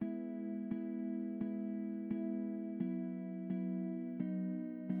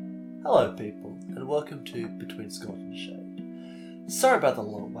Hello people, and welcome to Between Scotch and Shade. Sorry about the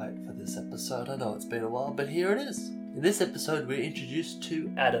long wait for this episode, I know it's been a while, but here it is. In this episode we're introduced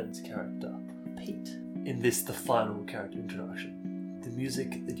to Adam's character, Pete. In this, the final character introduction. The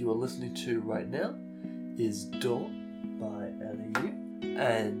music that you are listening to right now is Dawn by Anna Yu,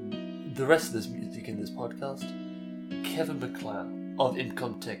 and the rest of this music in this podcast, Kevin McLeod of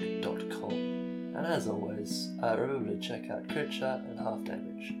Incomptech.com. And as always, remember to check out Crit Chat and Half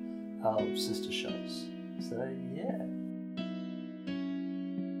Damage, our sister shows. So yeah.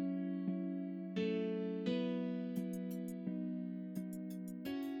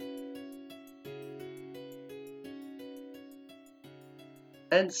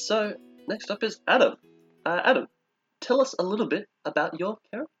 And so, next up is Adam. Adam, tell us a little bit about your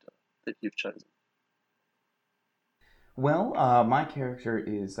character that you've chosen. Well, my character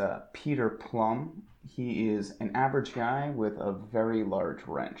is Peter Plum. He is an average guy with a very large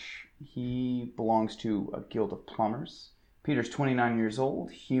wrench. He belongs to a guild of plumbers. Peter's 29 years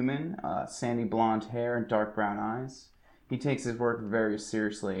old, human, sandy blonde hair and dark brown eyes. He takes his work very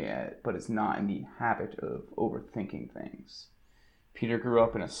seriously, but is not in the habit of overthinking things. Peter grew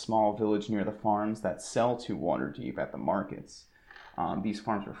up in a small village near the farms that sell to Waterdeep at the markets. These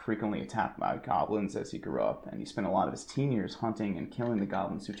farms were frequently attacked by goblins as he grew up, and he spent a lot of his teen years hunting and killing the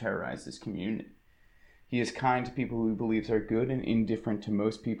goblins who terrorized his community. He is kind to people who he believes are good and indifferent to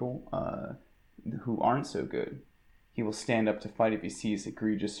most people who aren't so good. He will stand up to fight if he sees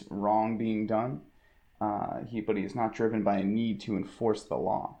egregious wrong being done, but he is not driven by a need to enforce the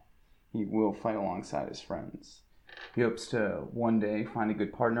law. He will fight alongside his friends. He hopes to one day find a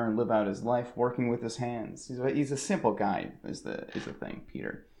good partner and live out his life working with his hands. He's a simple guy, is the thing,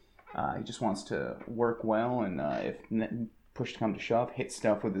 Peter. He just wants to work well and, if push to come to shove, hit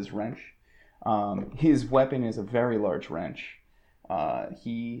stuff with his wrench. His weapon is a very large wrench.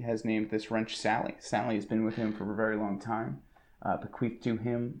 He has named this wrench Sally. Sally has been with him for a very long time, bequeathed to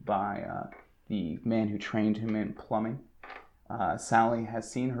him by the man who trained him in plumbing. Sally has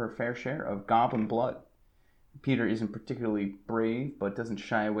seen her fair share of goblin blood. Peter isn't particularly brave, but doesn't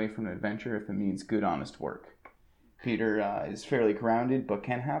shy away from adventure if it means good, honest work. Peter is fairly grounded, but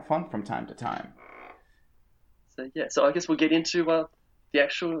can have fun from time to time. So I guess we'll get into the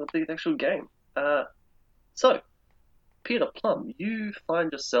actual game. So, Peter Plum, you find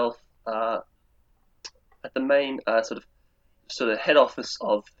yourself at the main sort of head office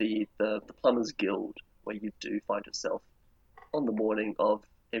of the Plumbers Guild, where you do find yourself on the morning of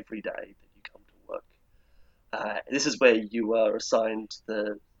every day that you come to work. This is where you are assigned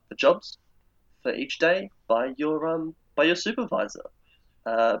the jobs for each day by your supervisor,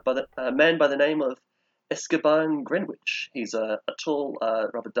 a man by the name of Esteban Greenwich. He's a tall,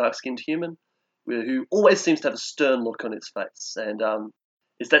 rather dark-skinned human who always seems to have a stern look on his face, and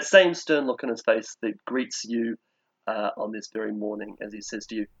it's that same stern look on his face that greets you on this very morning as he says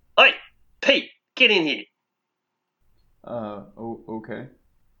to you, "Oi, Pete, get in here." Okay.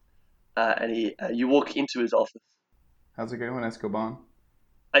 And you walk into his office. How's it going, Escoban?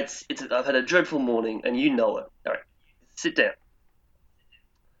 I've had a dreadful morning, and you know it. All right, sit down.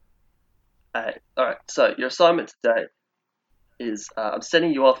 All right. So your assignment today is I'm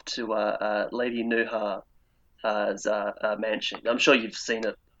sending you off to Lady Nuha's mansion. I'm sure you've seen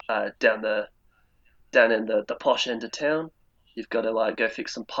it down in the posh end of town. You've got to go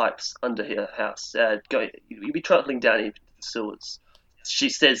fix some pipes under her house. You'll be traveling down into the sewers. She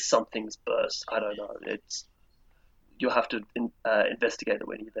says something's burst. I don't know. You'll have to investigate it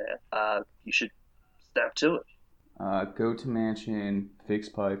when you're there. You should snap to it. Go to mansion, fix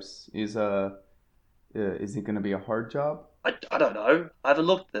pipes. Is it going to be a hard job? I don't know. I haven't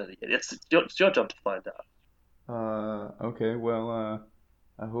looked at it yet. It's your job to find out. Okay. Well,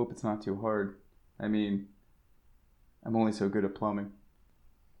 I hope it's not too hard. I mean, I'm only so good at plumbing.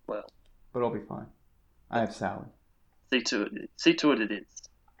 Well, but I'll be fine. I have Sally. See to it it is.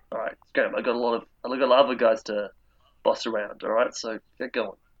 All right, great. I got a lot of other guys to boss around. All right, so get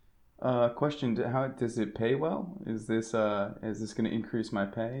going. Question: how does it pay well? Is this going to increase my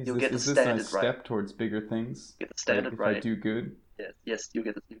pay? You'll get the standard rate. Is this a step towards bigger things? Get the standard rate. If I do good. Yes, you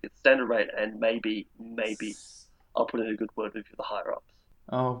get the standard rate, and maybe I'll put in a good word with you, the higher ups.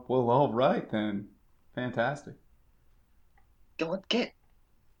 Oh well, all right then. Fantastic. Go on, get.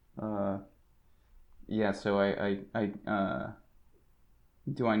 Yeah, so I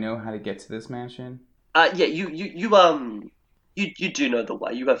do I know how to get to this mansion? Yeah, you do know the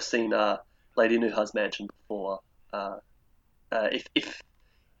way. You have seen Lady Nuha's mansion before.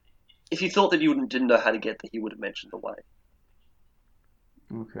 If you thought that you didn't know how to get there, you would have mentioned the way.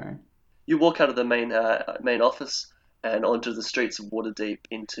 Okay. You walk out of the main office, and onto the streets of Waterdeep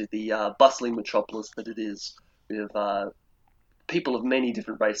into the bustling metropolis that it is, with people of many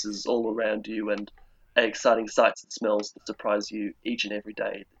different races all around you, and exciting sights and smells that surprise you each and every day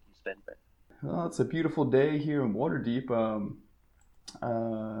that you spend there. Well, it's a beautiful day here in Waterdeep.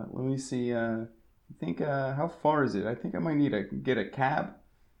 Let me see. I think how far is it? I think I might need to get a cab.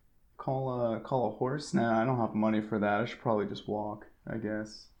 Call a horse. Nah, I don't have money for that. I should probably just walk, I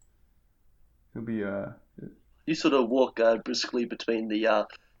guess. It'll be You sort of walk briskly between the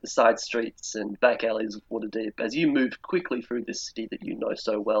side streets and back alleys of Waterdeep as you move quickly through this city that you know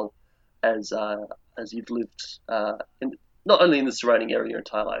so well, as you've lived not only in the surrounding area your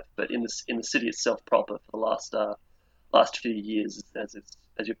entire life, but in the city itself proper for the last few years as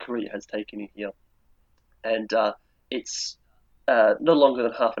your career has taken you here. And it's no longer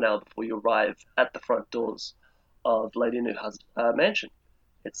than half an hour before you arrive at the front doors of Lady Nuha's mansion.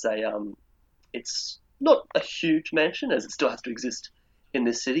 It's not a huge mansion, as it still has to exist in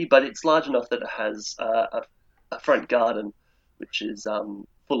this city, but it's large enough that it has a front garden which is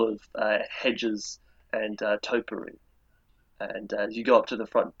full of hedges and topiary. And as you go up to the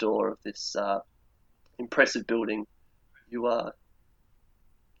front door of this impressive building, you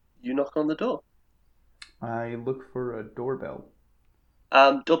knock on the door. I look for a doorbell.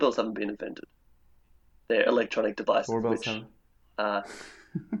 Doorbells haven't been invented. They're electronic devices. Doorbells which, have.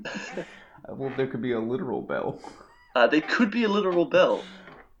 Well, there could be a literal bell. There could be a literal bell.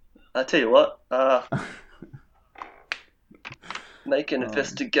 I tell you what. Make an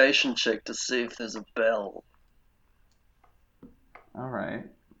investigation check to see if there's a bell. All right,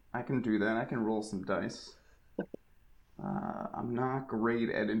 I can do that. I can roll some dice. I'm not great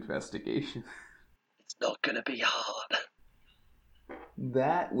at investigation. It's not gonna be hard.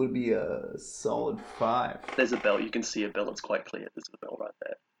 That would be a solid 5. There's a bell. You can see a bell. It's quite clear. There's a bell right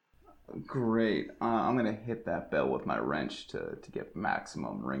there. Great. I'm gonna hit that bell with my wrench to get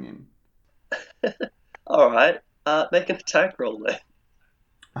maximum ringing. All right. Make an attack roll then.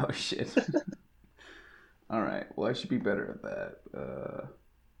 Oh shit. All right. Well, I should be better at that.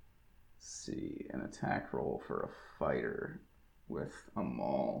 Let's see, an attack roll for a fighter with a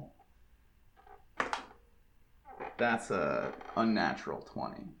maul. That's a unnatural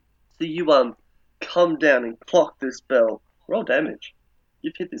 20. So you come down and clock this bell. Roll damage.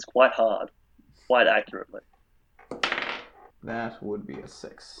 You've hit this quite hard, quite accurately. That would be a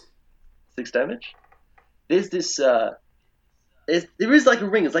 6. 6 damage. There's this there is like a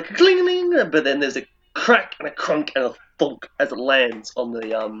ring. It's like a cling, but then there's a crack and a crunk and a thunk as it lands on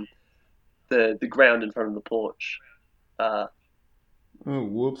the ground in front of the porch. Oh,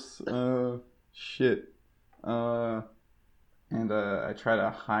 whoops. Shit. And I try to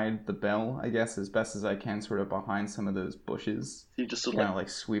hide the bell, I guess, as best as I can, sort of behind some of those bushes. You just sort of like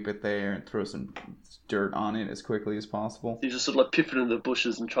sweep it there and throw some dirt on it as quickly as possible. You just sort of like pivot in the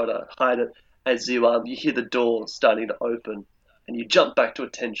bushes and try to hide it as you hear the door starting to open, and you jump back to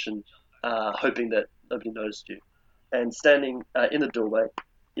attention, hoping that nobody noticed you. And standing in the doorway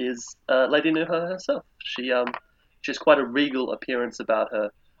is Lady Nuha herself. She has quite a regal appearance about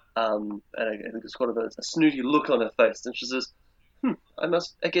her. And I think it's kind of a snooty look on her face, and she says,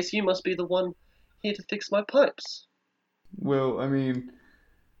 I guess you must be the one here to fix my pipes." Well, I mean,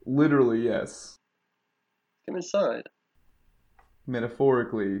 literally, yes. Come inside.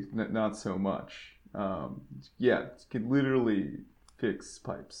 Metaphorically, not so much. Yeah, you could literally fix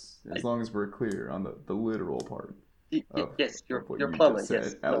pipes, as long as we're clear on the literal part. Yes, you're a plumber.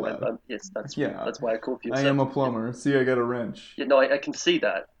 Yes, yes, that's why I called you. I am a plumber. See, I got a wrench. Yeah, no, I can see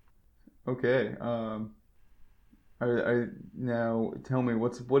that. Okay. Now tell me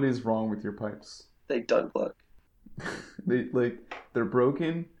what is wrong with your pipes? They don't work. They're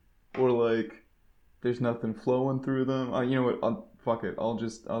broken, or like there's nothing flowing through them. You know what? Fuck it. I'll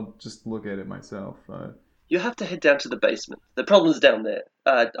just look at it myself. You have to head down to the basement. The problem's down there.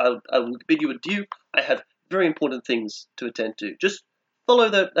 I will bid you adieu. I have very important things to attend to. Just follow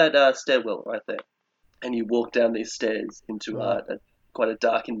that stairwell right there, and you walk down these stairs into quite a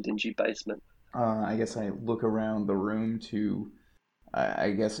dark and dingy basement. I guess I look around the room to,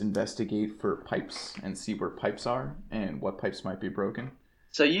 I guess, investigate for pipes and see where pipes are and what pipes might be broken.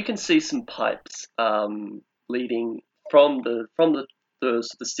 So you can see some pipes leading from the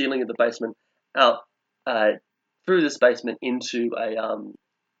ceiling of the basement out through this basement into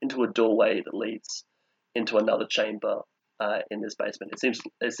a doorway that leads into another chamber in this basement.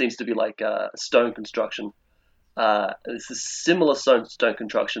 It seems to be like a stone construction. It's a similar stone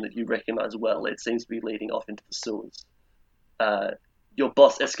construction that you recognize well. It seems to be leading off into the sewers. Your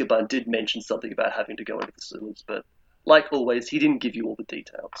boss Escoban did mention something about having to go into the sewers, but like always, he didn't give you all the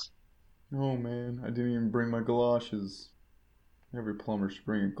details. Oh man, I didn't even bring my galoshes. Every plumber should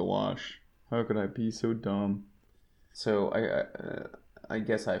bring a galosh. How could I be so dumb? So I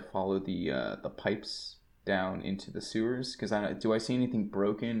guess I follow the pipes down into the sewers because do I see anything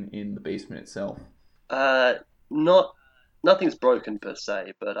broken in the basement itself? Not nothing's broken per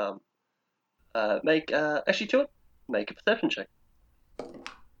se, but actually to it, make a perception check.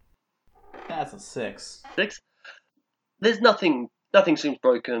 That's a 6. 6. There's nothing. Nothing seems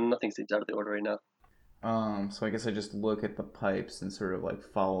broken. Nothing seems out of the ordinary now. So I guess I just look at the pipes and sort of like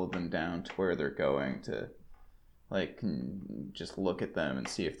follow them down to where they're going to, like, just look at them and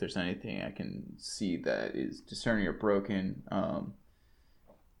see if there's anything I can see that is discerning or broken.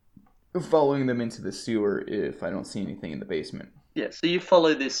 Following them into the sewer if I don't see anything in the basement. Yeah. So you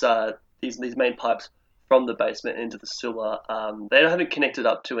follow these main pipes from the basement into the sewer. They haven't connected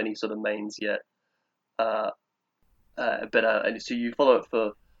up to any sort of mains yet. And so you follow it for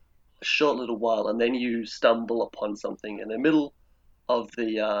a short little while, and then you stumble upon something in the middle of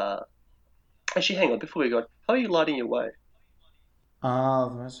the. Actually, hang on. Before we go, how are you lighting your way?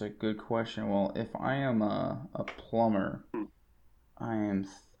 That's a good question. Well, if I am a plumber, I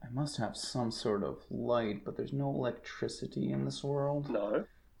must have some sort of light, but there's no electricity in this world. No.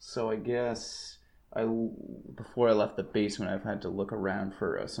 So I guess before I left the basement, I've had to look around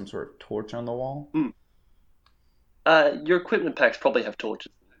for some sort of torch on the wall. Your equipment packs probably have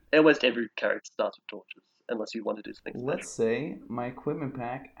torches. Almost every character starts with torches, unless you want to do something Let's say my equipment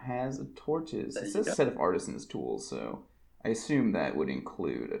pack has torches. It says set of artisan's tools, so I assume that would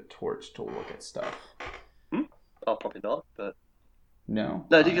include a torch to look at stuff. Oh, probably not, but... No?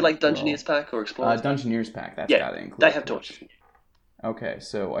 No, do you like Dungeoneer's pack or Explorer's pack? Dungeoneer's pack, that's gotta include they have torches. Okay,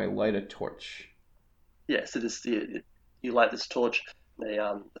 so I light a torch. Yeah, so you light this torch,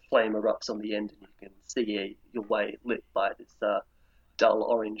 the flame erupts on the end, and you can see your way lit by this dull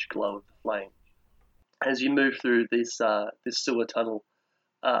orange glow of the flame. As you move through this sewer tunnel,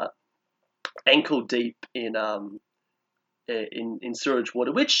 ankle deep in sewage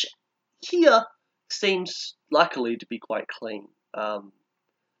water, which here seems luckily to be quite clean.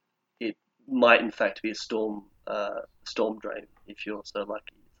 It might in fact be a storm drain if you're so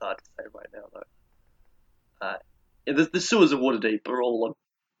lucky. It's hard to say right now though. The sewers of Waterdeep are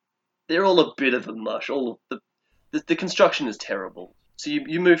they're all a bit of a mush. All of the construction is terrible. So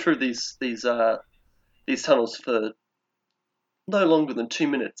you move through these tunnels for no longer than 2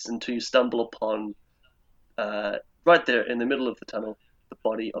 minutes until you stumble upon right there in the middle of the tunnel the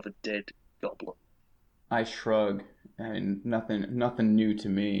body of a dead goblin. I shrug, and nothing new to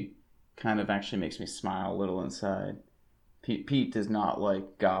me. Kind of actually makes me smile a little inside. Pete does not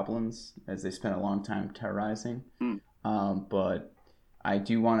like goblins, as they spent a long time terrorizing. But I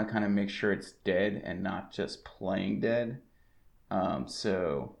do want to kind of make sure it's dead and not just playing dead.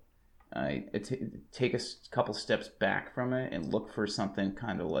 So I take a couple steps back from it and look for something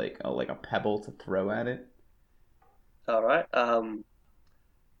kind of like a pebble to throw at it. All right.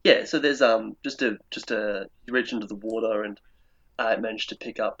 Yeah. So there's just a you reach into the water and managed to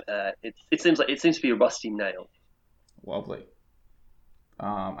pick up. It seems to be a rusty nail. Lovely.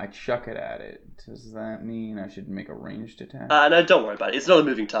 I chuck it at it. Does that mean I should make a ranged attack? No, don't worry about it. It's not a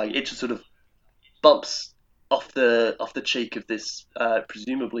moving target. It just sort of bumps off the cheek of this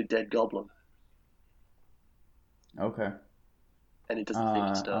presumably dead goblin. Okay. And it doesn't seem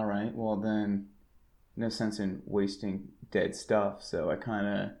to stir. All right. Well then, no sense in wasting dead stuff. So I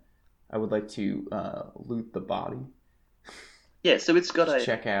would like to loot the body. Yeah. So it's got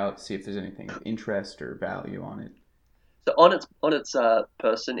check out, see if there's anything of interest or value on it. So on its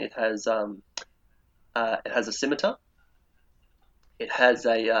person, it has a scimitar. It has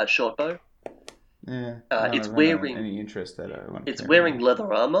a short bow. Yeah. It's wearing any interest that I want. It's wearing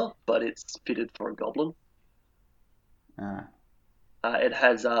leather armor, but it's fitted for a goblin. It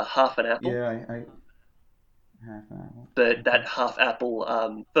has half an apple. Yeah, I half an apple. But that half apple,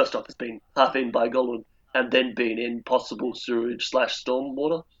 first off, has been half eaten by a goblin, and then been in possible sewage / storm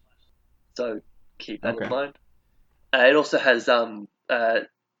water. So keep that in mind. It also has 3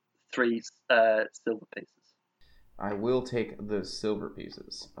 silver pieces. I will take those silver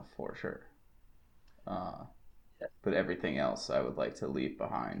pieces for sure. But everything else I would like to leave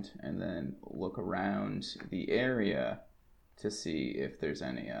behind and then look around the area to see if there's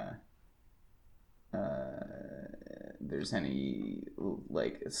any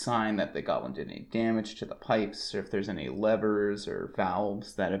like sign that the goblin did any damage to the pipes, or if there's any levers or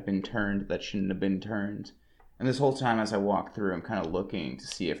valves that have been turned that shouldn't have been turned. And this whole time as I walk through, I'm kind of looking to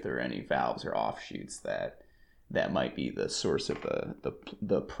see if there are any valves or offshoots that might be the source of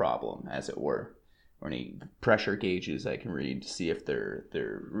the problem, as it were. or any pressure gauges I can read to see if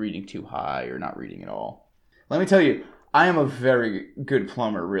they're reading too high or not reading at all. Let me tell you, I am a very good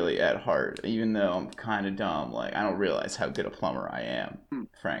plumber, really, at heart. Even though I'm kind of dumb, like I don't realize how good a plumber I am,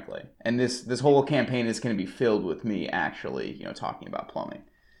 frankly. And this whole campaign is going to be filled with me actually, talking about plumbing.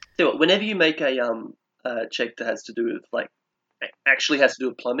 So whenever you make a check that has to do with actually has to do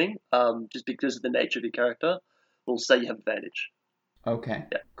with plumbing, just because of the nature of your character, we'll say you have advantage. Okay.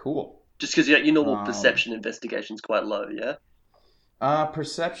 Yeah. Cool. Just because your normal perception investigation is quite low, yeah.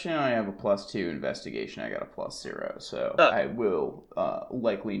 Perception, I have a +2. Investigation, I got a +0. So I will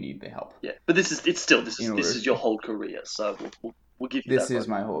likely need the help. Yeah, but this is your whole career, so we'll give you. This is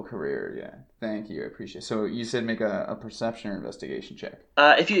my whole career. Yeah, thank you. I appreciate it. So you said make a perception or investigation check.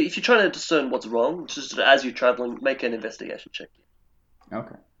 If you're trying to discern what's wrong, just as you're traveling, make an investigation check.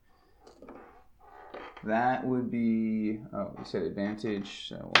 Okay. That would be. Oh, you said advantage.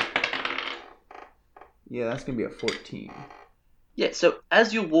 So yeah, that's gonna be a 14. Yeah, so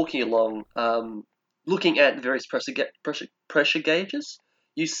as you're walking along, looking at various pressure gauges,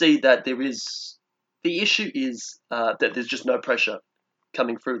 you see that the issue is that there's just no pressure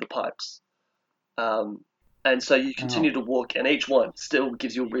coming through the pipes. And so you continue to walk, and each one still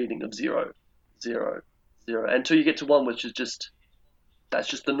gives you a reading of 0, 0, 0, until you get to one which is that's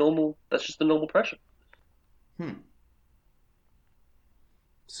just the normal pressure.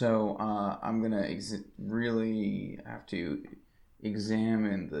 So I'm gonna really have to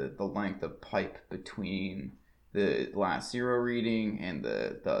examine the length of pipe between the last 0 reading and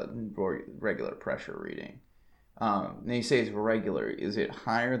the regular pressure reading. Now you say it's regular. Is it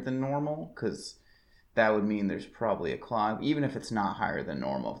higher than normal? Because that would mean there's probably a clog. Even if it's not higher than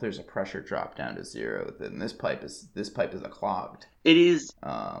normal, if there's a pressure drop down to 0, then this pipe is a clogged. It is.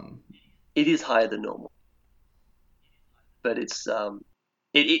 It is higher than normal, but it's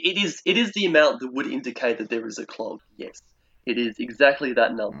it is the amount that would indicate that there is a clog. Yes. It is exactly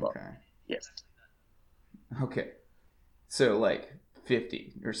that number. Okay. Yes. Okay. So,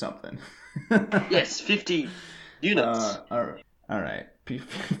 50 or something. Yes, 50 units. All right.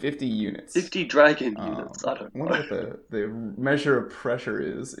 50 units. 50 dragon units. I don't know. I wonder what the measure of pressure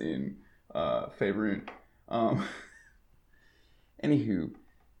is in Faerun. Anywho,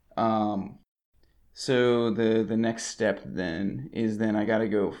 so the next step then is I gotta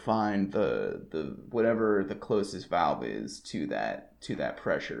go find the whatever the closest valve is to that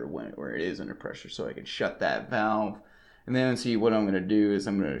pressure where it is under pressure, so I can shut that valve. And then see what I'm gonna do is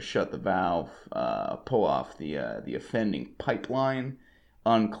I'm gonna shut the valve, pull off the offending pipeline,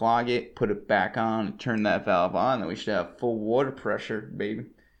 unclog it, put it back on, and turn that valve on. Then we should have full water pressure, baby.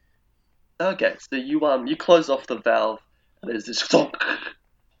 Okay, so you close off the valve, and there's this thunk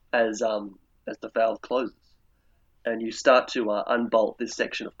as the valve closes, and you start to unbolt this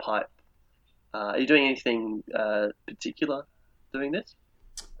section of pipe. Are you doing anything particular doing this?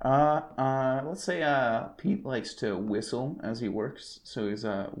 Let's say Pete likes to whistle as he works, so he's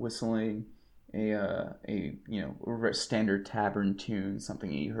whistling a standard tavern tune,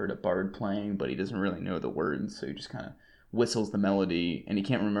 something he heard a bard playing, but he doesn't really know the words, so he just kind of whistles the melody, and he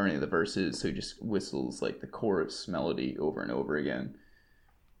can't remember any of the verses, so he just whistles the chorus melody over and over again.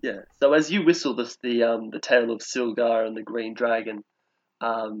 Yeah. So as you whistle the tale of Silgar and the Green Dragon,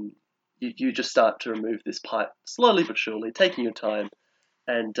 you just start to remove this pipe slowly but surely, taking your time,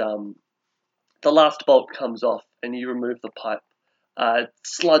 and the last bolt comes off, and you remove the pipe.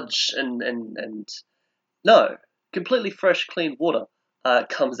 Sludge and no, completely fresh, clean water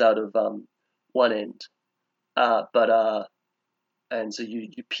comes out of one end, and so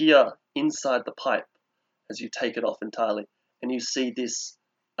you peer inside the pipe as you take it off entirely, and you see this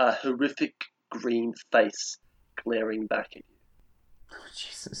horrific green face glaring back at you. Oh,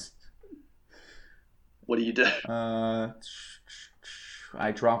 Jesus. What do you do?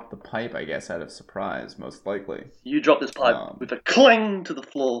 I dropped the pipe, I guess, out of surprise, most likely. You drop this pipe with a clang to the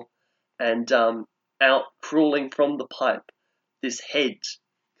floor, and out crawling from the pipe, this head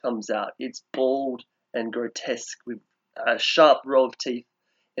comes out. It's bald and grotesque with a sharp row of teeth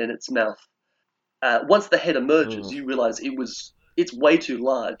in its mouth. Once the head emerges, you realize it's way too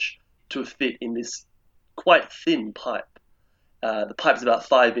large to fit in this quite thin pipe. The pipe's about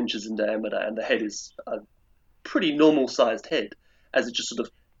 5 inches in diameter, and the head is a pretty normal-sized head, as it just sort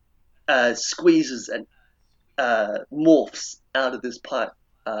of squeezes and morphs out of this pipe,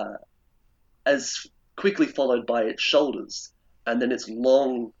 as quickly followed by its shoulders, and then its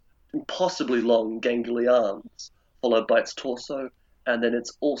long, impossibly long, gangly arms, followed by its torso, and then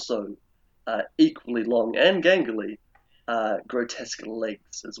it's also equally long and gangly, grotesque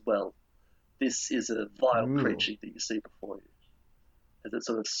legs as well. This is a vile creature that you see before you. as it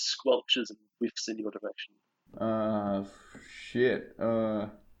sort of squelches and whiffs in your direction. Shit.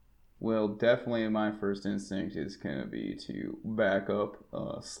 Well, definitely my first instinct is gonna be to back up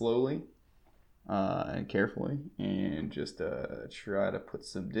slowly and carefully, and just try to put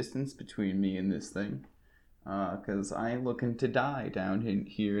some distance between me and this thing, because I ain't looking to die down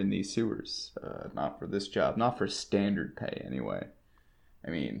here in these sewers. Not for this job, not for standard pay anyway. I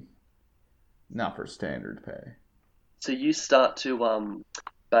mean, not for standard pay. So you start to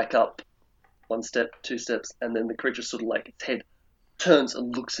back up 1 step, 2 steps, and then the creature sort of like its head turns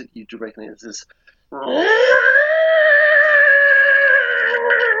and looks at you directly as this,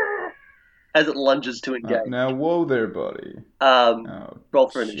 as it lunges to engage. Now, whoa there, buddy. Roll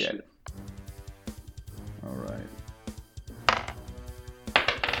for shit. initiative. All right.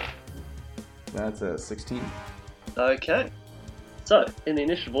 That's a 16. Okay. So, in the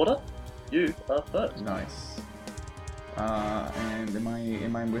initiative order, you are first. Nice. And am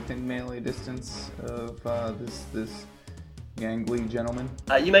I within melee distance of this gangly gentleman?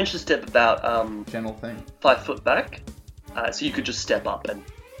 You managed to step about Gentle thing. 5 foot back, so you could just step up and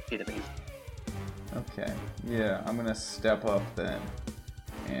hit him. Okay. Yeah, I'm gonna step up then,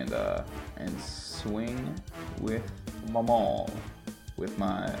 and swing with my maul, with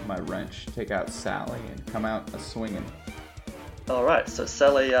my wrench. Take out Sally and come out a swinging. All right. So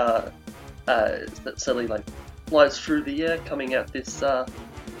Sally like flies through the air, coming at this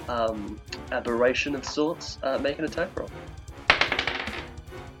aberration of sorts. Make an attack roll.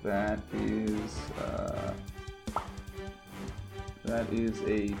 That is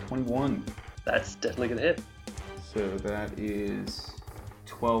a 21. That's definitely gonna hit. So that is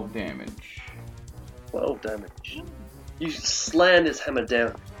 12 damage. 12 damage. You slam this hammer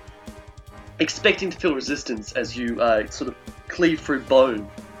down, expecting to feel resistance as you sort of cleave through bone,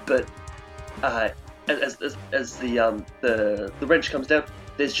 but as the wrench comes down,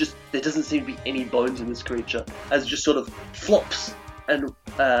 there doesn't seem to be any bones in this creature, as it just sort of flops and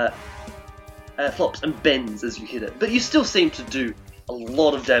bends as you hit it. But you still seem to do a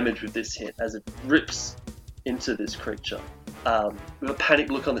lot of damage with this hit as it rips into this creature. With a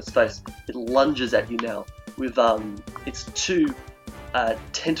panicked look on its face, it lunges at you now with its 2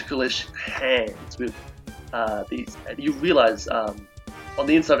 tentacle-ish hands. With these, you realize on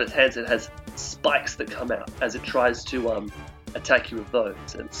the inside of its hands it has spikes that come out as it tries to attack you with those.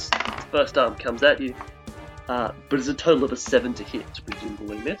 And its first arm comes at you, but it's a total of a 7 to hit,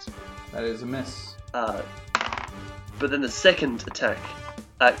 presumably miss. That is a miss. But then the second attack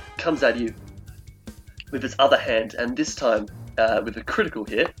comes at you with its other hand, and this time with a critical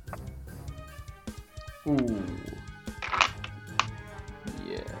hit. Ooh.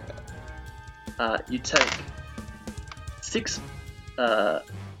 Yeah. You take 9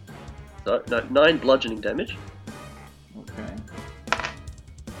 bludgeoning damage. Okay.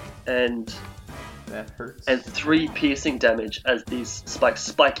 And that hurts. And 3 piercing damage as these spikes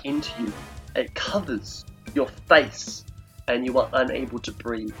spike into you. It covers your face, and you are unable to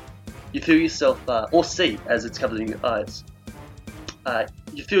breathe. You feel yourself, or see, as it's covered in your eyes.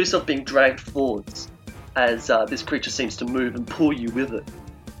 You feel yourself being dragged forwards as this creature seems to move and pull you with it.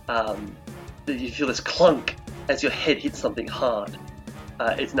 You feel this clunk as your head hits something hard.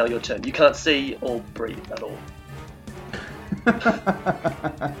 It's now your turn. You can't see or breathe at all.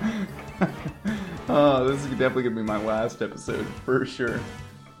 Oh, this is definitely gonna be my last episode for sure.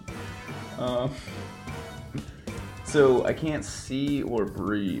 So I can't see or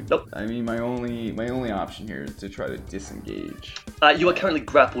breathe. Nope. I mean, my only option here is to try to disengage. You are currently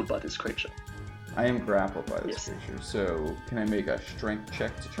grappled by this creature. I am grappled by this Yes. creature. So can I make a strength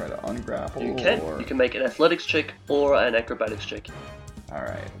check to try to ungrapple? You can. Or... You can make an athletics check or an acrobatics check. All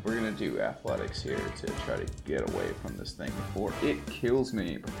right, we're gonna do athletics here to try to get away from this thing before it kills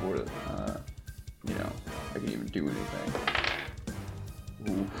me. Before I can even do anything.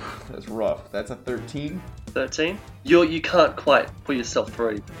 Ooh, that's rough. That's a 13. 13. You can't quite pull yourself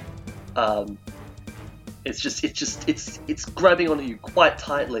free. It's grabbing onto you quite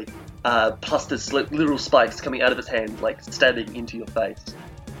tightly. Plus there's literal spikes coming out of its hand, like stabbing into your face.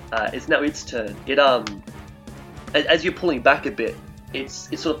 It's now its turn. It as you're pulling back a bit, it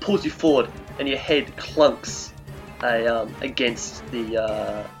sort of pulls you forward, and your head clunks against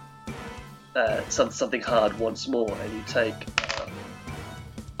the something hard once more, and you take.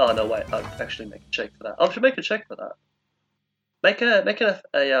 Oh no! Wait, I'll actually make a check for that. I should make a check for that. Make an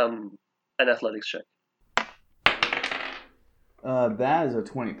athletics check. That is a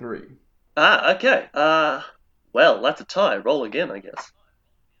 23. Okay. Well, that's a tie. Roll again, I guess.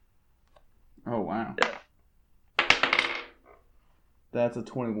 Oh wow. Yeah. That's a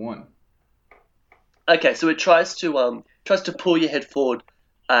 21. Okay, so it tries to tries to pull your head forward,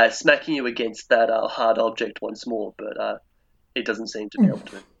 smacking you against that hard object once more, but it doesn't seem to be able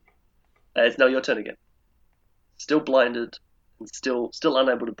to. It's now your turn again. Still blinded and still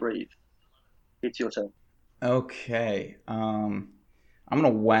unable to breathe. It's your turn. Okay. I'm gonna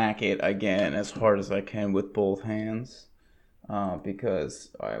whack it again as hard as I can with both hands,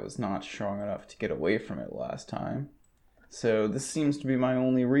 because I was not strong enough to get away from it last time. So this seems to be my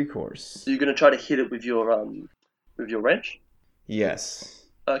only recourse. So you're gonna try to hit it with your wrench? Yes.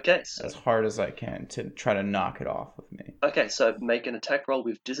 Okay. So, as hard as I can to try to knock it off of me. okay, so make an attack roll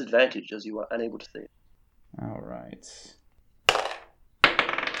with disadvantage as you are unable to see it. All right.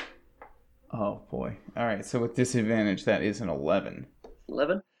 Oh boy. All right. So with disadvantage, that is an 11.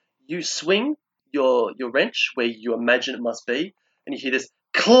 11. You swing your wrench where you imagine it must be, and you hear this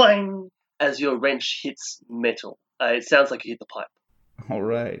clang as your wrench hits metal. It sounds like you hit the pipe. All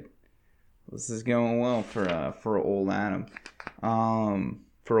right. This is going well for old Adam.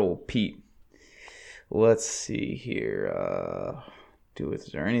 For old Pete. Let's see here. Is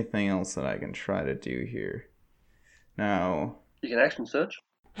there anything else that I can try to do here? Now. You can action search.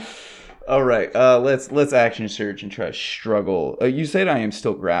 All right. Let's action search and try to struggle. You said I am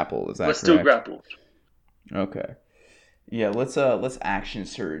still grappled. Is that correct? We're still grappled. Okay. Yeah. Let's action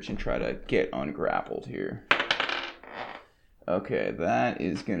search and try to get ungrappled here. Okay, that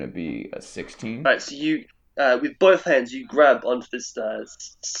is gonna be a 16. All right. So you, with both hands, you grab onto this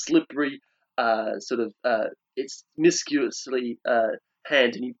slippery, it's miscuously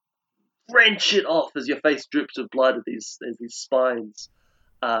hand, and you wrench it off as your face drips with blood as these spines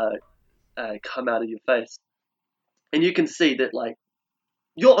come out of your face. And you can see that, like,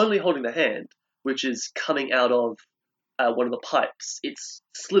 you're only holding the hand, which is coming out of one of the pipes. It's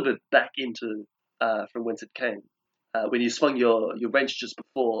slivered back into from whence it came. When you swung your wrench just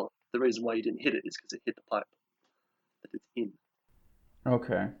before, the reason why you didn't hit it is because it hit the pipe that it's in.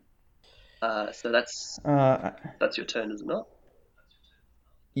 Okay. So that's your turn, is it not?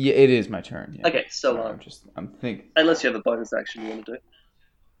 Yeah, it is my turn. Yeah. Okay, so Sorry, I'm thinking. Unless you have a bonus action you want to do.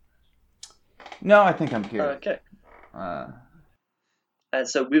 No, I think I'm good. Okay. And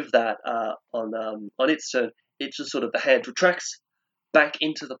so with that, on its turn, it just sort of, the hand retracts back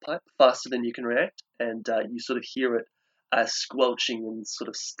into the pipe faster than you can react, and you sort of hear it squelching and sort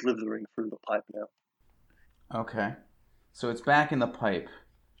of slithering through the pipe now. Okay. So it's back in the pipe,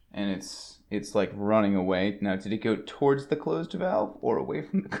 and it's like running away. Now, did it go towards the closed valve, or away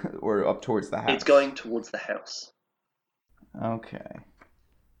from or up towards the house? It's going towards the house. Okay.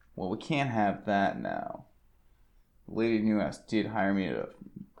 Well, we can't have that now. Lady Newhouse did hire me to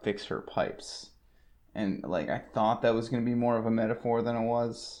fix her pipes. And, like, I thought that was going to be more of a metaphor than it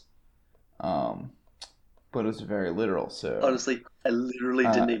was. But it was very literal, so... Honestly, I literally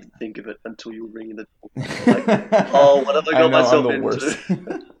didn't even think of it until you were ringing the door. Like, oh, what have I got myself into? Worst.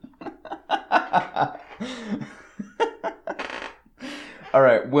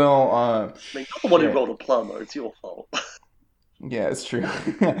 Alright, well, I mean, you're the one who rolled a plumber. It's your fault. Yeah, it's true.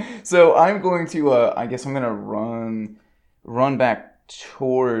 So I'm going to, I guess I'm going to run back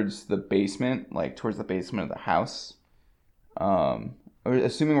towards the basement, like towards the basement of the house.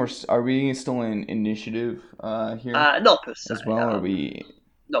 Assuming are we still in initiative here? Not per se. As well, are we?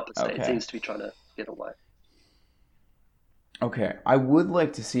 Not per se. Okay. It seems to be trying to get away. Okay, I would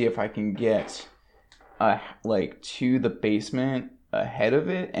like to see if I can get, like, to the basement ahead of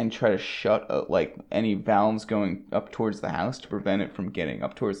it and try to shut like any valves going up towards the house to prevent it from getting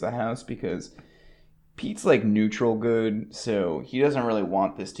up towards the house, because Pete's like neutral good, so he doesn't really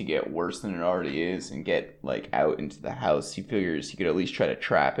want this to get worse than it already is and get like out into the house. He figures he could at least try to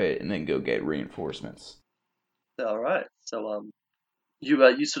trap it and then go get reinforcements. All right. So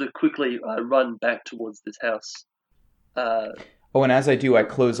you sort of quickly run back towards this house. Oh, and as I do, I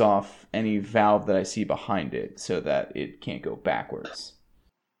close off any valve that I see behind it so that it can't go backwards.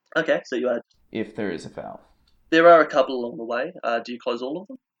 Okay, so you if there is a valve. There are a couple along the way. Do you close all of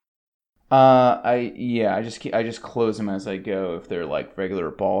them? I just close them as I go. If they're like regular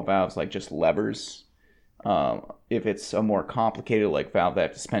ball valves, like just levers. If it's a more complicated like valve that I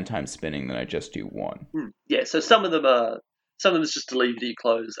have to spend time spinning, then I just do one. Yeah, so some of them is just to leave that you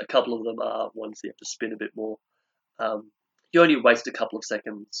close. A couple of them are ones you have to spin a bit more. You only waste a couple of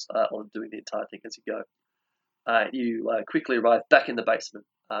seconds on doing the entire thing as you go. You quickly arrive back in the basement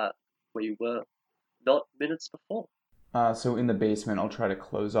where you were not minutes before. So in the basement, I'll try to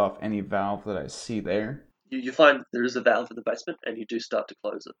close off any valve that I see there. You find there is a valve in the basement, and you do start to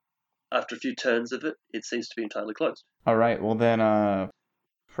close it. After a few turns of it, it seems to be entirely closed. All right, well then,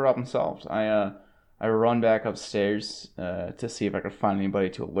 problem solved. I run back upstairs to see if I could find anybody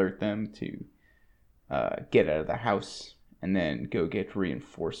to alert them to get out of the house and then go get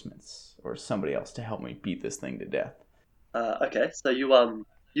reinforcements or somebody else to help me beat this thing to death. Okay, so you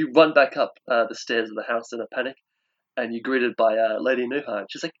run back up the stairs of the house in a panic, and you're greeted by Lady Newhart.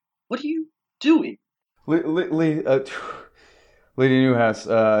 She's like, "What are you doing?" Lady Newhouse,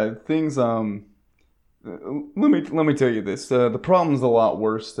 things let me tell you this. The problem's a lot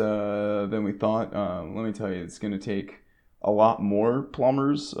worse than we thought. Let me tell you, it's going to take a lot more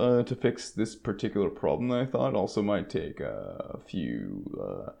plumbers to fix this particular problem than I thought. Also might take a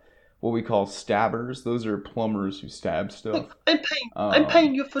few what we call stabbers. Those are plumbers who stab stuff. Look, I'm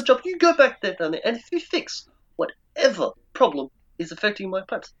paying you for a job. You go back there, down there, and if you fix whatever problem is affecting my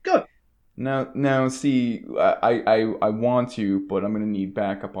pipes, go. Now, see, I want to, but I'm gonna need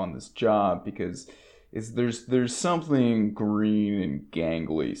backup on this job because there's something green and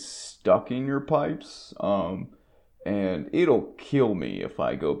gangly stuck in your pipes, and it'll kill me if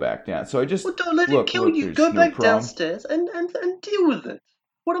I go back down. So I just Well, don't let it kill you. Go back downstairs and deal with it.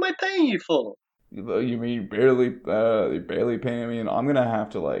 What am I paying you for? You mean you're barely paying me, and I'm gonna have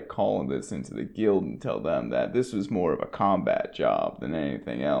to like call this into the guild and tell them that this was more of a combat job than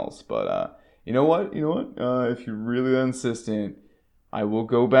anything else. But you know what? If you're really insistent, I will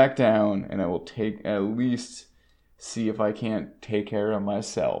go back down and I will at least see if I can't take care of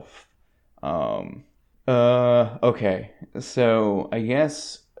myself. Okay. So I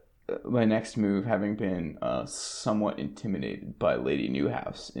guess my next move, having been somewhat intimidated by Lady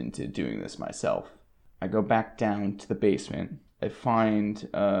Newhouse into doing this myself, I go back down to the basement. I find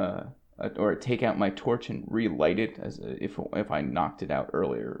or take out my torch and relight it as if I knocked it out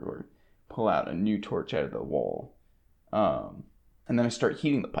earlier, or pull out a new torch out of the wall. And then I start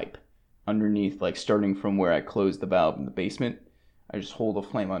heating the pipe underneath, like starting from where I closed the valve in the basement. I just hold a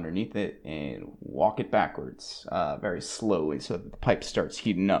flame underneath it and walk it backwards very slowly so that the pipe starts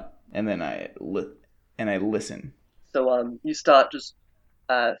heating up. And then I listen. So you start just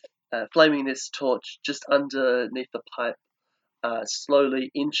flaming this torch just underneath the pipe,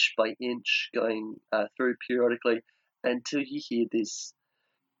 slowly, inch by inch, going through periodically until you hear this,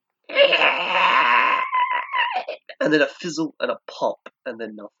 and then a fizzle and a pop, and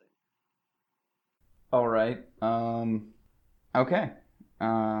then nothing. All right. Okay.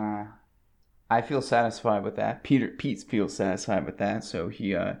 I feel satisfied with that. Pete feels satisfied with that, so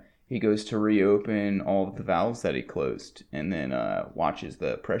he goes to reopen all of the valves that he closed, and then watches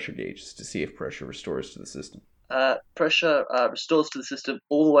the pressure gauges to see if pressure restores to the system. Pressure restores to the system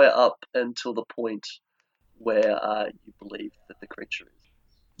all the way up until the point where you believe that the creature is.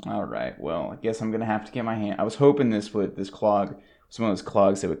 All right. Well, I guess I'm gonna have to get my hand. I was hoping this clog was one of those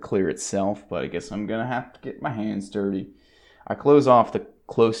clogs that would clear itself, but I guess I'm gonna have to get my hands dirty. I close off the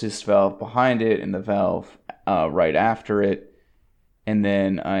closest valve behind it and the valve right after it, and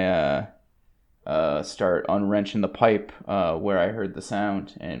then I start unwrenching the pipe where I heard the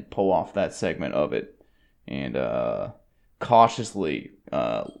sound and pull off that segment of it, and cautiously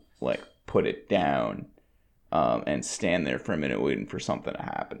put it down and stand there for a minute waiting for something to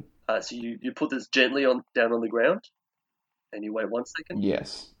happen. So you put this gently down on the ground, and you wait 1 second.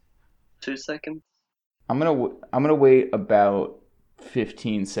 Yes. 2 seconds. I'm gonna wait about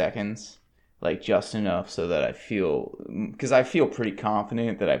 15 seconds, like just enough so that I feel pretty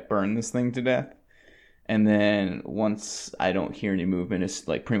confident that I burned this thing to death. And then once I don't hear any movement, it's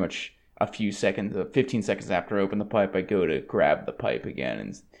like pretty much a few seconds, 15 seconds after I open the pipe, I go to grab the pipe again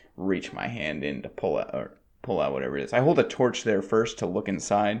and reach my hand in to pull out whatever it is. I hold a torch there first to look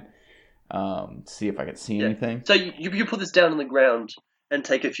inside, see if I can see anything. So you put this down on the ground and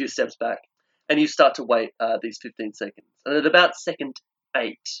take a few steps back, and you start to wait these 15 seconds. And at about second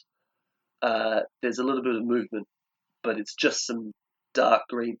 8, there's a little bit of movement, but it's just some dark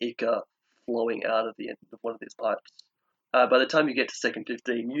green ichor flowing out of the end of one of these pipes. By the time you get to second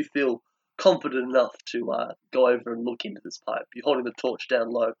 15, you feel confident enough to go over and look into this pipe. You're holding the torch down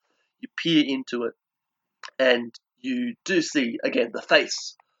low. You peer into it, and you do see, again, the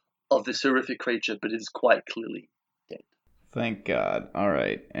face of this horrific creature, but it is quite clearly dead. Thank God. All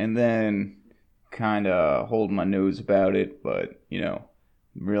right. And then kind of hold my nose about it, but,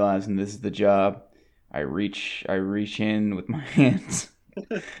 realizing this is the job, I reach in with my hands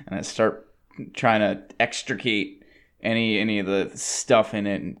and I start trying to extricate any of the stuff in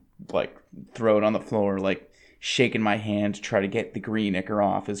it and, throw it on the floor, shaking my hand to try to get the green ichor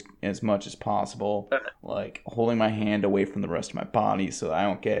off as much as possible, holding my hand away from the rest of my body so I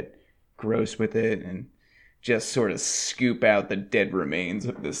don't get gross with it, and just sort of scoop out the dead remains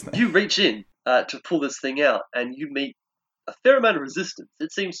of this thing. You reach in to pull this thing out, and you meet a fair amount of resistance.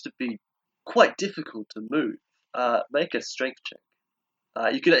 It seems to be quite difficult to move. Make a strength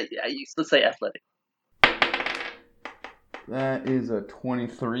check. You could, let's say athletic. That is a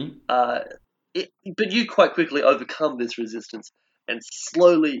 23. But you quite quickly overcome this resistance and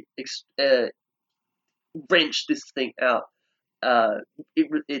slowly wrench this thing out.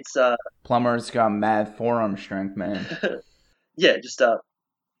 It's Plumber's got mad forearm strength, man. yeah, just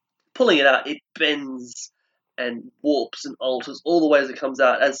pulling it out. It bends and warps and alters all the ways it comes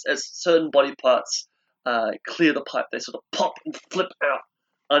out. As certain body parts clear the pipe, they sort of pop and flip out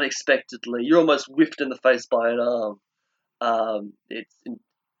unexpectedly. You're almost whiffed in the face by an arm.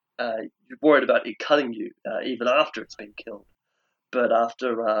 You're worried about it cutting you even after it's been killed. But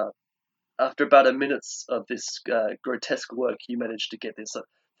after about a minute of this grotesque work, you manage to get this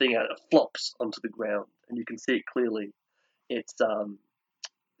thing out. It flops onto the ground, and you can see it clearly. It's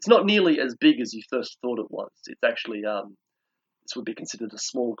not nearly as big as you first thought it was. It's actually this would be considered a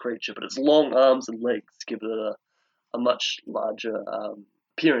small creature, but its long arms and legs give it a much larger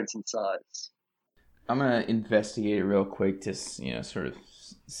appearance and size. I'm gonna investigate it real quick to sort of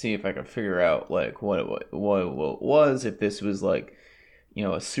see if I can figure out like what it was. If this was like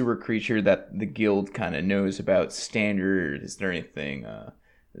a sewer creature that the guild kind of knows about standard. Is there anything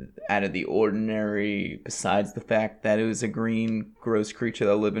out of the ordinary besides the fact that it was a green, gross creature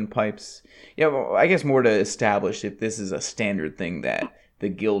that lived in pipes? Yeah, well, I guess more to establish if this is a standard thing that the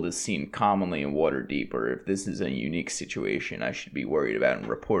guild has seen commonly in Waterdeep, or if this is a unique situation I should be worried about and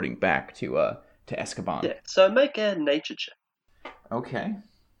reporting back to Escoban. Yeah, so make a nature check. Okay.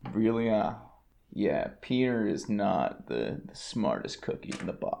 Really, yeah, Peter is not the smartest cookie in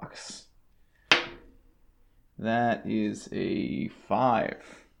the box. That is a 5.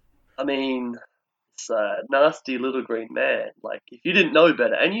 I mean, it's a nasty little green man. Like, if you didn't know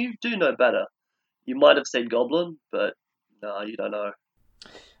better, and you do know better, you might have said goblin, but no, you don't know.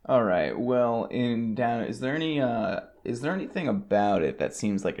 All right. Well, is there anything about it that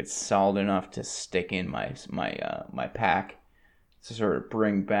seems like it's solid enough to stick in my pack to sort of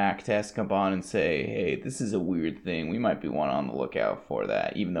bring back to Escoban and say, hey, this is a weird thing. We might be one on the lookout for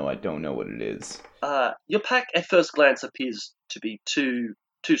that, even though I don't know what it is. Your pack at first glance appears to be too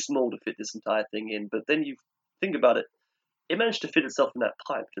small to fit this entire thing in, but then you think about it, it managed to fit itself in that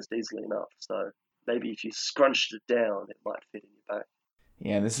pipe just easily enough, so maybe if you scrunched it down, it might fit in your pack.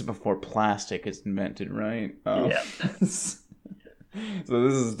 Yeah, this is before plastic is invented, right? Yeah. So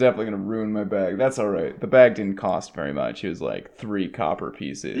this is definitely going to ruin my bag. That's all right. The bag didn't cost very much. It was like 3 copper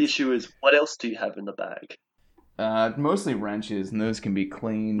pieces. The issue is, what else do you have in the bag? Mostly wrenches, and those can be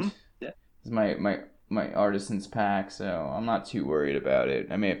cleaned. Yeah. It's my artisan's pack, so I'm not too worried about it.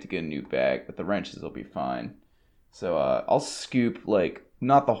 I may have to get a new bag, but the wrenches will be fine. So I'll scoop, like,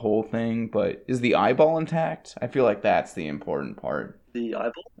 not the whole thing, but is the eyeball intact? I feel like that's the important part. The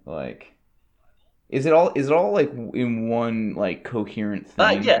eyeball? Like, is it all like in one like coherent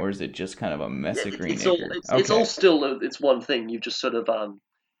thing, yeah. or is it just kind of a mess of green? It's all still it's one thing. You've just sort of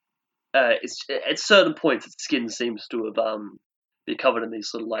it's at certain points its skin seems to have be covered in these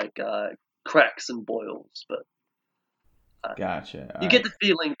sort of like cracks and boils, but gotcha. You get the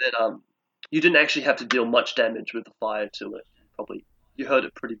feeling that you didn't actually have to deal much damage with the fire to it. Probably you heard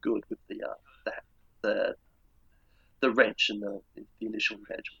it pretty good with the wrench and the initial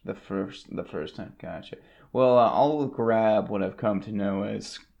wrench. The first time, gotcha. Well, I'll grab what I've come to know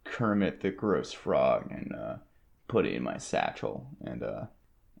as Kermit the Gross Frog and put it in my satchel and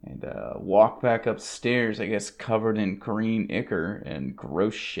walk back upstairs. I guess covered in green ichor and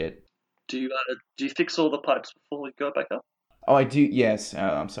gross shit. Do you fix all the pipes before we go back up? Oh, I do. Yes,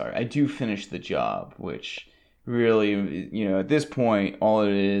 I'm sorry. I do finish the job, which really, at this point, all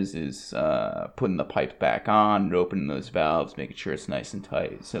it is putting the pipes back on and opening those valves, making sure it's nice and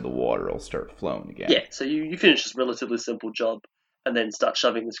tight so the water will start flowing again. Yeah, so you finish this relatively simple job and then start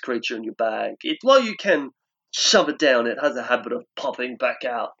shoving this creature in your bag. While you can shove it down, it has a habit of popping back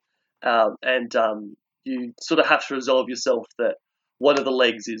out. And you sort of have to resolve yourself that one of the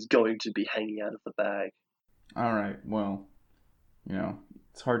legs is going to be hanging out of the bag. All right, well,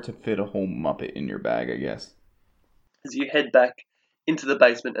 it's hard to fit a whole Muppet in your bag, I guess. As you head back into the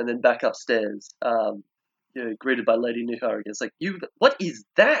basement and then back upstairs, you're greeted by Lady Nuharg. It's like, what is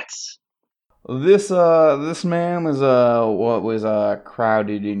that? This man was what was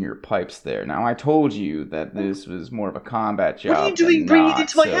crowded in your pipes there. Now I told you that this was more of a combat job. What are you doing bringing it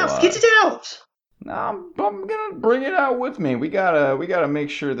into my house? Get it out! No, I'm gonna bring it out with me. We gotta make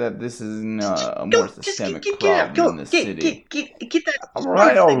sure that this isn't a more systemic problem in the city. Get that. All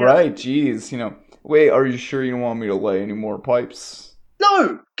right. Jeez, Wait, are you sure you don't want me to lay any more pipes?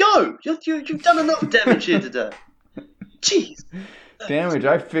 No, go. You've done enough damage here today. Jeez. Damage.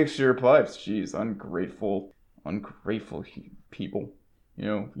 I fixed your pipes. Jeez, ungrateful people.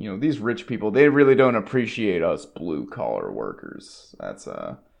 these rich people, they really don't appreciate us blue collar workers. That's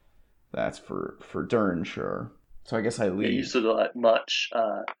for darn sure. So I guess I leave. Yeah, you sort of like march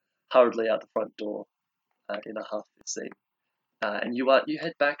hurriedly out the front door in a half scene, and you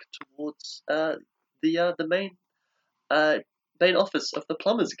head back towards the main office of the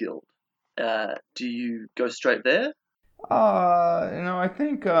Plumbers Guild. Do you go straight there? I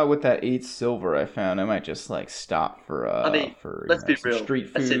think with that 8 silver I found, I might just like stop for let's be some real. street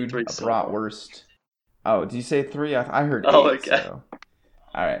I said food, 3 a silver. bratwurst. Oh, did you say 3? I heard 8. Oh, okay. So.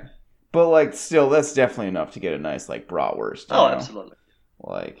 All right, but like still, that's definitely enough to get a nice like bratwurst. Oh, absolutely.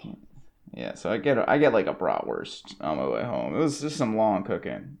 Like, yeah. So I get like a bratwurst on my way home. It was just some long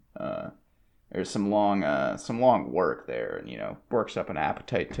cooking. There's some long work there, and works up an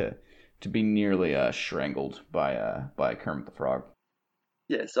appetite to be nearly strangled by Kermit the Frog.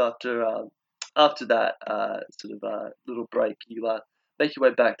 Yes, after that little break, you make your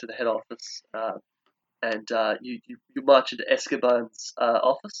way back to the head office, and you march into Escobar's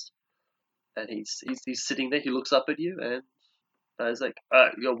office, and he's sitting there. He looks up at you, and he's like,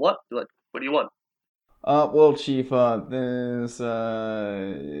 "You're what? You're like, what do you want?" Well, Chief,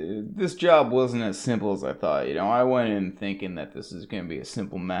 this job wasn't as simple as I thought. I went in thinking that this is going to be a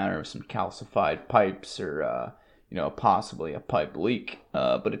simple matter of some calcified pipes or, possibly a pipe leak.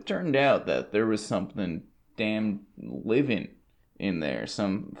 But it turned out that there was something damn living in there,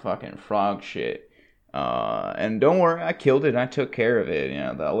 some fucking frog shit. And don't worry, I killed it. I took care of it.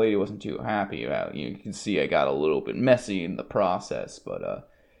 The lady wasn't too happy about it. You can see I got a little bit messy in the process, but,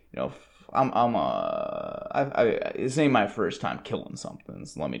 this ain't my first time killing something.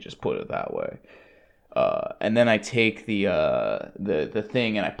 So let me just put it that way. And then I take the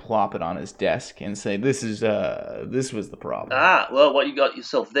thing and I plop it on his desk and say, "This was the problem." Well, what you got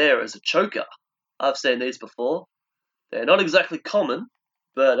yourself there is a choker. I've seen these before. They're not exactly common,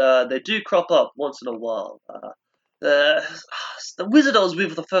 but they do crop up once in a while. The wizard I was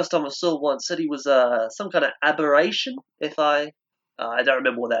with the first time I saw one said he was some kind of aberration. I don't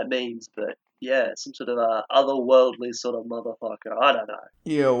remember what that means, but yeah, some sort of otherworldly sort of motherfucker. I don't know.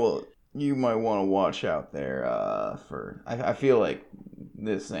 Yeah, well, you might want to watch out there I feel like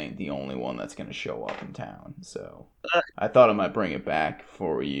this ain't the only one that's going to show up in town, so I thought I might bring it back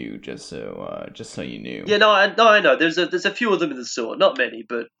for you just so you knew. Yeah, no, I know. There's a few of them in the sewer, not many,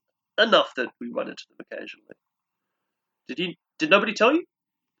 but enough that we run into them occasionally. Did nobody tell you?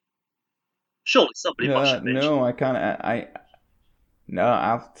 Surely somebody must have mentioned. No,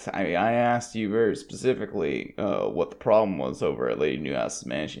 I asked you very specifically what the problem was over at Lady Newhouse's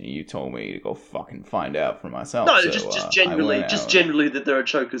mansion. You told me to go fucking find out for myself. No, so, just generally that there are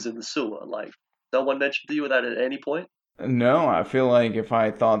chokers in the sewer. Like, no one mentioned to you that at any point? No, I feel like if I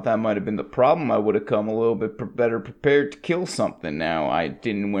thought that might have been the problem, I would have come a little bit better prepared to kill something. Now, I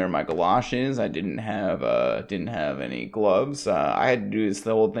didn't wear my galoshes. I didn't have any gloves. I had to do this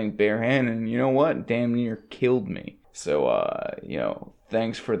the whole thing barehanded, and you know what? Damn near killed me. So,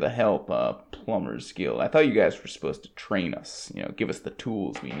 thanks for the help, Plumbers Guild. I thought you guys were supposed to train us, give us the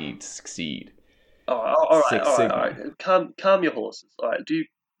tools we need to succeed. All right. Calm your horses. All right,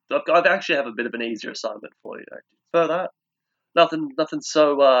 I actually have a bit of an easier assignment for you. For that, nothing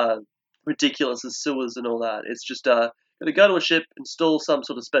so ridiculous as sewers and all that. It's just gonna go to a ship, install some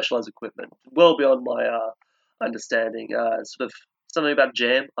sort of specialized equipment, well beyond my understanding. Sort of something about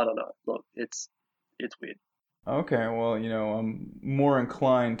jam. I don't know. Look, it's weird. Okay, well, I'm more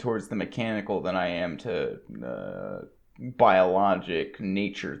inclined towards the mechanical than I am to biologic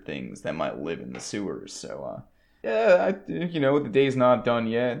nature things that might live in the sewers. So, yeah, the day's not done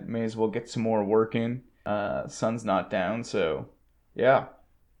yet. May as well get some more work in. Sun's not down, so yeah.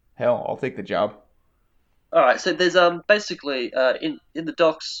 Hell, I'll take the job. All right, so there's basically in the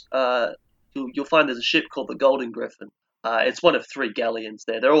docks you'll find there's a ship called the Golden Griffin. It's one of 3 galleons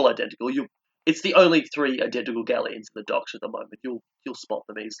there. They're all identical. It's the only 3 identical galleons in the docks at the moment. You'll spot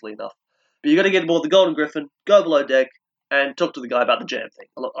them easily enough. But you got to get aboard the Golden Griffin, go below deck, and talk to the guy about the jam thing.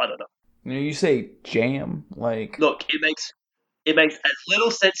 Look, I don't know. You say jam, like... Look, it makes as little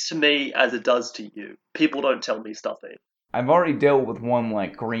sense to me as it does to you. People don't tell me stuff either. I've already dealt with one,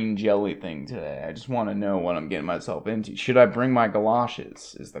 like, green jelly thing today. I just want to know what I'm getting myself into. Should I bring my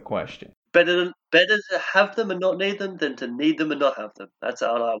galoshes, is the question. Better to have them and not need them than to need them and not have them. That's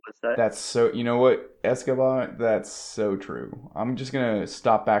all I would say. That's so... You know what, Escobar? That's so true. I'm just going to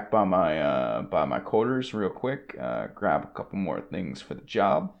stop back by my quarters real quick, grab a couple more things for the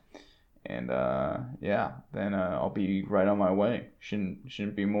job. And, then I'll be right on my way.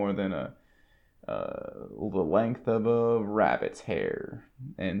 Shouldn't be more than the length of a rabbit's hair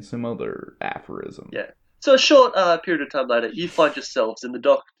and some other aphorism. Yeah. So a short period of time later, you find yourselves in the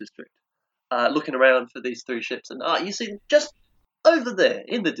dock district, looking around for these three ships, and you see just over there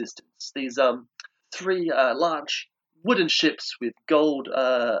in the distance these three large wooden ships with gold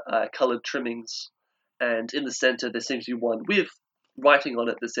coloured trimmings, and in the centre there seems to be one with writing on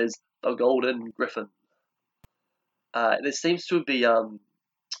it that says the Golden Griffin. There seems to be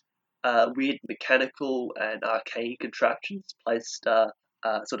weird mechanical and arcane contraptions placed sort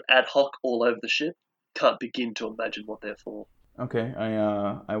of ad hoc all over the ship. Can't begin to imagine what they're for. Okay,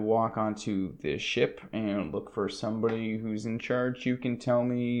 I walk onto the ship and look for somebody who's in charge who can tell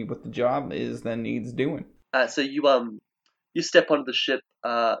me what the job is that needs doing. So you step onto the ship.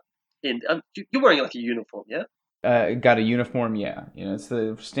 You're wearing like a uniform, yeah? Got a uniform, yeah. You know, it's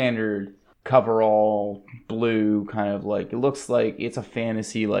the standard coverall, blue, kind of like, it looks like it's a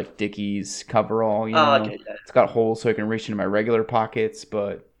fantasy, like, Dickies coverall, you know? Okay, yeah. It's got holes so I can reach into my regular pockets,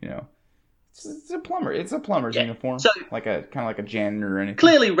 but, you know, it's a plumber. It's a plumber's uniform, so, like a kind of like a janitor or anything.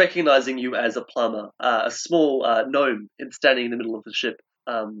 Clearly recognizing you as a plumber, a small gnome standing in the middle of the ship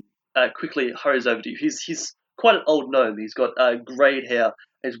quickly hurries over to you. He's quite an old gnome. He's got greyed hair.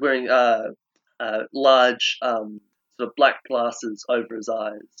 He's wearing large sort of black glasses over his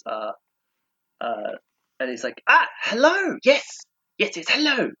eyes. And he's like, hello, yes,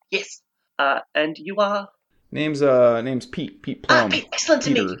 hello, yes. And you are? Name's Pete Plum. Pete, excellent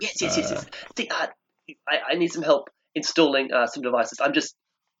Peter, to meet you. Yes. See, I need some help installing some devices. I'm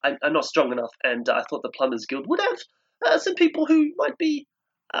not strong enough, and I thought the Plumbers Guild would have some people who might be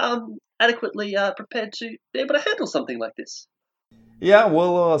adequately prepared to be able to handle something like this. Yeah,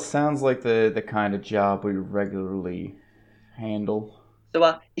 well, sounds like the kind of job we regularly handle.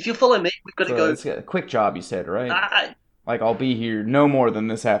 So, if you follow me, we've got to go. It's a quick job, you said, right? Like, I'll be here no more than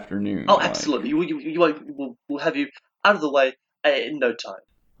this afternoon. Oh, absolutely. We'll have you out of the way in no time.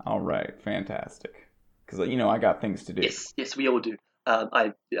 All right, fantastic. Because, I got things to do. Yes, we all do.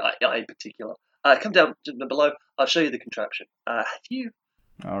 I in particular. Come down below. I'll show you the contraption. Have you?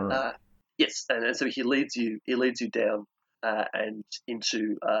 All right. Yes, and so he leads you down and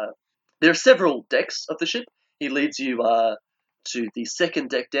into. There are several decks of the ship. He leads you to the second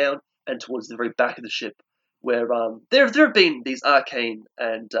deck down and towards the very back of the ship, where there have been these arcane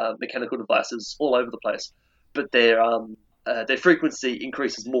and mechanical devices all over the place, but their frequency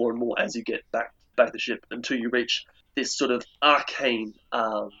increases more and more as you get back the ship until you reach this sort of arcane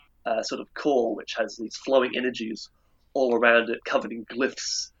sort of core, which has these flowing energies all around it, covered in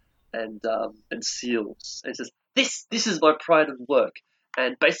glyphs and seals. And it says, "This is my pride of work."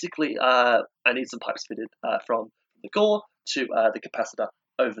 And basically, I need some pipes fitted from the core to the capacitor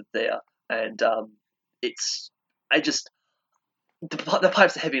over there, and the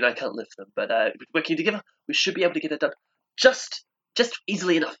pipes are heavy and I can't lift them. But working together, we should be able to get it done just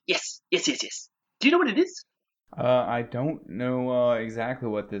easily enough. Yes. Do you know what it is? I don't know exactly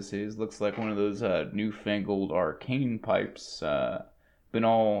what this is. Looks like one of those newfangled arcane pipes. Been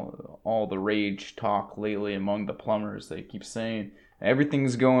all the rage talk lately among the plumbers. They keep saying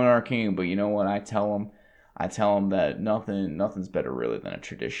everything's going arcane, but you know what? I tell them that nothing's better really than a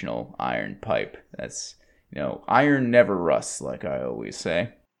traditional iron pipe. That's, iron never rusts, like I always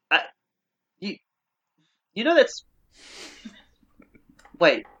say. You know that's.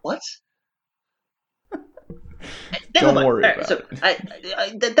 Wait, what? Don't worry about it.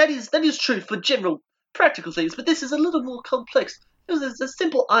 That is true for general practical things, but this is a little more complex. Because a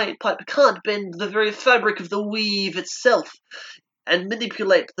simple iron pipe can't bend the very fabric of the weave itself and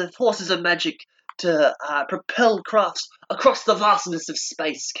manipulate the forces of magic to propel crafts across the vastness of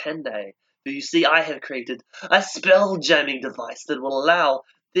space, can they? You see, I have created a spell-jamming device that will allow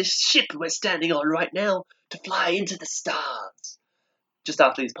this ship we're standing on right now to fly into the stars. Just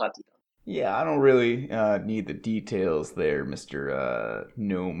after these pipes are done. Yeah, I don't really need the details there, Mr.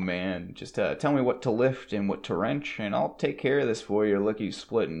 Gnome Man. Just tell me what to lift and what to wrench, and I'll take care of this for you. Lickety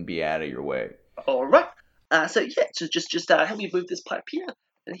split and be out of your way. All right. So just help me move this pipe here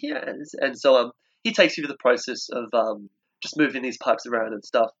and here, and so he takes you through the process of just moving these pipes around and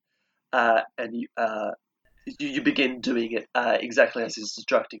stuff, and you begin doing it exactly as he's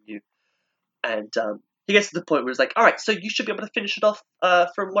instructing you, and he gets to the point where it's like, all right, so you should be able to finish it off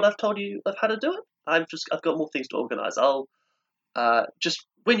from what I've told you of how to do it. I've got more things to organize. I'll just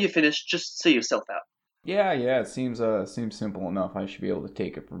when you finish, just see yourself out. Yeah, it seems simple enough. I should be able to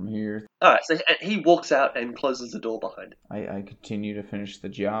take it from here. All right, so he walks out and closes the door behind him. I continue to finish the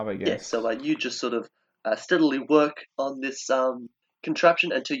job, I guess. Yeah, so you just sort of steadily work on this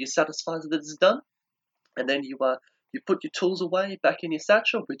contraption until you're satisfied that it's done, and then you put your tools away back in your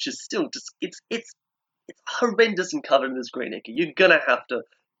satchel, which is still just it's horrendous and covered in this green ichor. You're gonna have to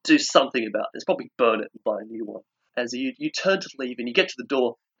do something about this. Probably burn it and buy a new one. As you turn to leave and you get to the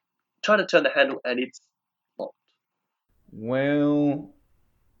door, try to turn the handle and it's locked. Well,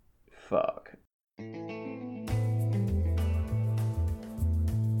 fuck.